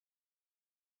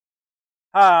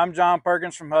Hi, I'm John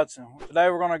Perkins from Hutson. Today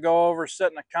we're going to go over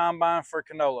setting a combine for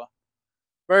canola.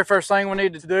 Very first thing we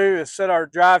need to do is set our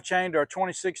drive chain to our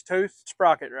 26 tooth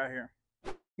sprocket right here.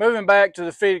 Moving back to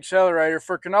the feed accelerator,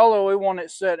 for canola we want it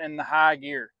set in the high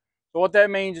gear. So what that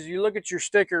means is you look at your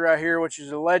sticker right here, which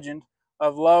is a legend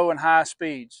of low and high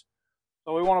speeds.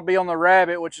 So we want to be on the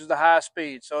rabbit, which is the high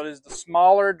speed. So it is the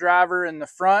smaller driver in the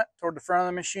front, toward the front of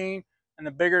the machine, and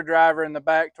the bigger driver in the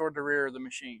back toward the rear of the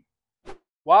machine.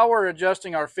 While we're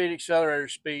adjusting our feed accelerator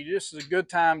speed, this is a good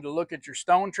time to look at your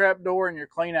stone trap door and your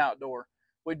clean out door.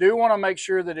 We do want to make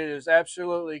sure that it is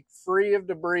absolutely free of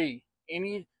debris.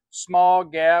 Any small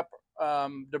gap,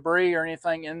 debris or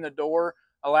anything in the door,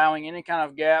 allowing any kind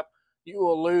of gap, you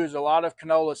will lose a lot of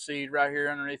canola seed right here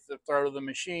underneath the throat of the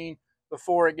machine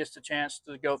before it gets the chance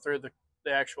to go through the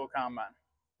actual combine.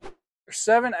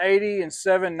 780 and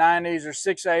 790s or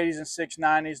 680s and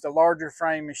 690s, the larger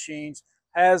frame machines,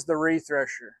 has the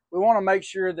rethresher. We want to make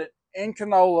sure that in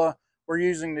canola we're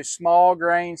using the small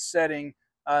grain setting,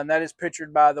 and that is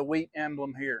pictured by the wheat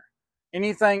emblem here.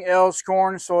 Anything else,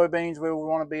 corn, soybeans, we would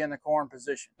want to be in the corn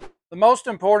position. The most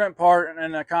important part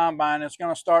in the combine is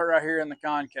going to start right here in the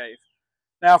concave.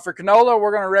 Now for canola,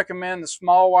 we're going to recommend the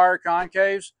small wire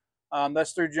concaves.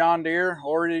 That's through John Deere,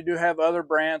 or you do have other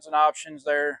brands and options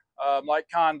there, like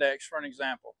Condex for an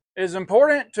example. It is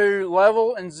important to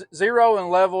level and zero and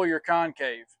level your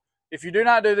concave. If you do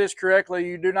not do this correctly,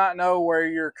 you do not know where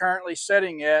you're currently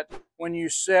setting at when you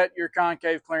set your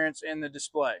concave clearance in the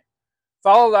display.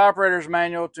 Follow the operator's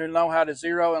manual to know how to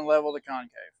zero and level the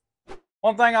concave.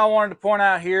 One thing I wanted to point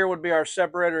out here would be our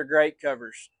separator grate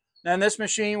covers. Now in this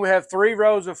machine we have 3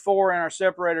 rows of 4 in our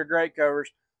separator grate covers.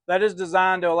 That is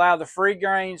designed to allow the free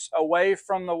grains away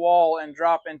from the wall and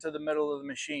drop into the middle of the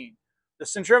machine. The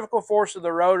centrifugal force of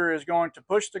the rotor is going to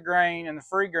push the grain and the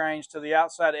free grains to the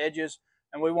outside edges,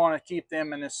 and we want to keep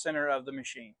them in the center of the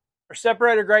machine. Our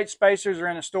separator grate spacers are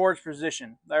in a storage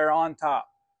position. They're on top.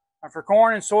 For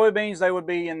corn and soybeans, they would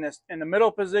be in the middle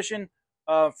position.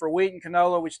 For wheat and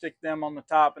canola, we stick them on the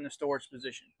top in the storage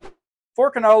position.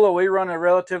 For canola, we run a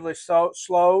relatively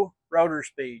slow rotor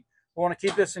speed. We want to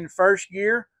keep this in first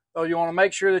gear, so you want to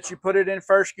make sure that you put it in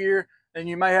first gear. Then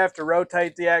you may have to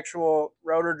rotate the actual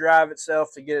rotor drive itself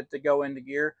to get it to go into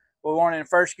gear. We want it in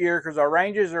first gear because our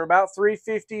ranges are about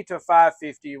 350 to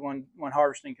 550 when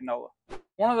harvesting canola.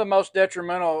 One of the most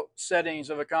detrimental settings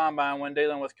of a combine when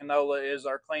dealing with canola is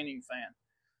our cleaning fan.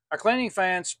 Our cleaning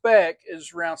fan spec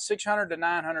is around 600 to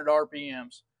 900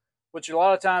 RPMs, which a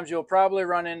lot of times you'll probably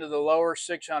run into the lower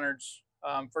 600s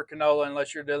for canola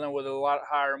unless you're dealing with a lot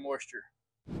higher moisture.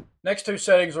 Next 2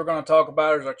 settings we're going to talk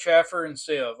about is our Chaffer and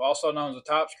sieve, also known as the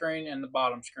top screen and the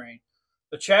bottom screen.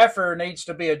 The Chaffer needs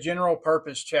to be a general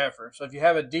purpose Chaffer. So if you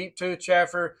have a deep tooth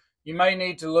Chaffer, you may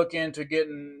need to look into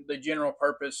getting the general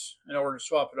purpose in order to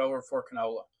swap it over for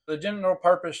canola. The general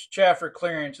purpose Chaffer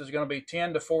clearance is going to be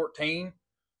 10 to 14,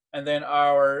 and then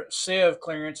our sieve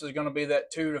clearance is going to be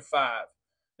that 2 to 5.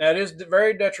 Now it is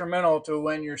very detrimental to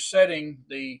when you're setting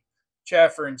the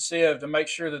Chaffer and sieve to make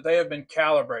sure that they have been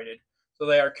calibrated. So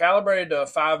they are calibrated to a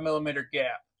 5mm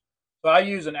gap. So I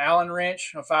use an Allen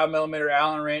wrench, a 5mm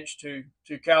Allen wrench to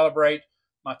calibrate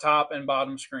my top and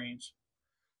bottom screens.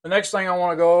 The next thing I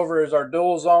want to go over is our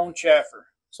dual zone Chaffer.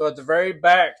 So at the very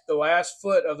back, the last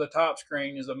foot of the top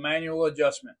screen is a manual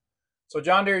adjustment. So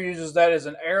John Deere uses that as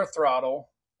an air throttle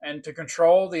and to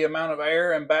control the amount of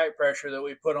air and back pressure that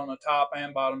we put on the top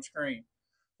and bottom screen.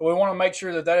 But we want to make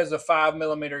sure that that is a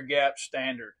 5mm gap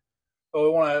standard. So we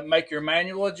want to make your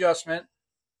manual adjustment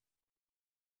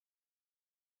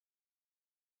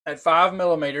at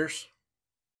 5mm.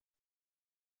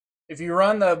 If you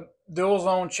run the dual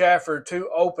zone Chaffer too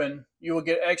open, you will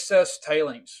get excess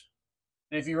tailings.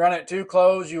 And if you run it too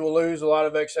close, you will lose a lot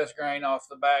of excess grain off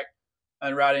the back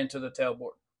and right into the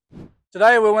tailboard.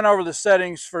 Today we went over the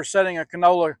settings for setting a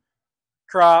canola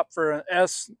crop for an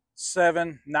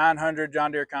S790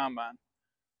 John Deere combine.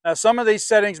 Now some of these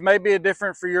settings may be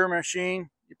different for your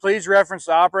machine. Please reference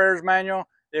the operator's manual,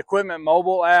 the equipment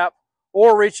mobile app,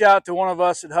 or reach out to one of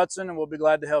us at Hutson and we'll be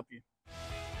glad to help you.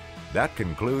 That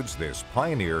concludes this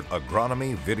Pioneer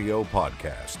Agronomy video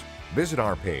podcast. Visit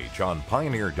our page on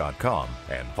pioneer.com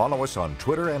and follow us on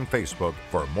Twitter and Facebook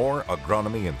for more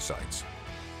agronomy insights.